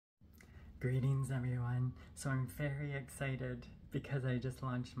Greetings everyone. So I'm very excited because I just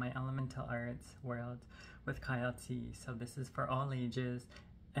launched my ElementalArts world with clairity. So this is for all ages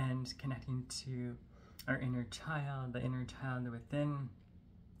and connecting to our inner child, the inner child within.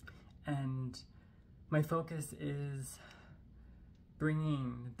 And my focus is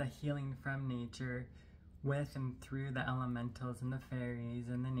bringing the healing from nature with and through the elementals and the fairies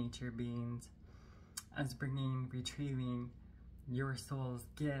and the nature beings, as retrieving your soul's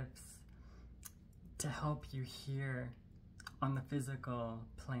gifts to help you here on the physical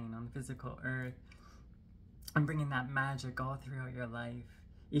plane, on the physical earth, and bringing that magic all throughout your life,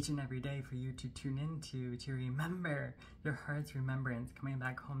 each and every day for you to tune into, to remember your heart's remembrance, coming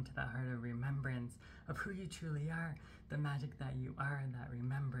back home to that heart of remembrance of who you truly are, the magic that you are, that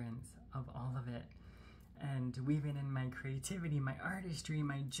remembrance of all of it. And weaving in my creativity, my artistry,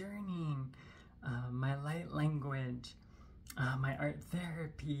 my journeying, my light language, my art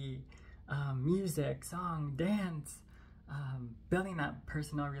therapy, music, song, dance, building that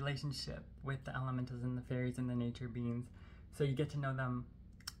personal relationship with the elementals and the fairies and the nature beings, so you get to know them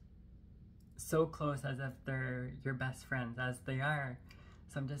so close as if they're your best friends, as they are.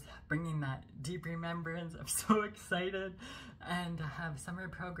 So I'm just bringing that deep remembrance. I'm so excited, and I have summer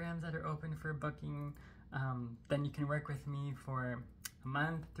programs that are open for booking. Then you can work with me for a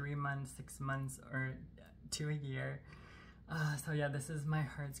month, 3 months, 6 months, or to a year. So yeah, this is my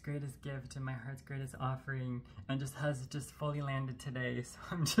heart's greatest gift and my heart's greatest offering, and has fully landed today.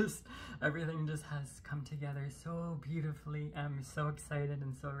 So everything just has come together so beautifully. I'm so excited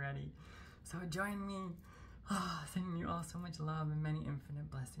and so ready. So join me, sending you all so much love and many infinite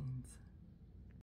blessings.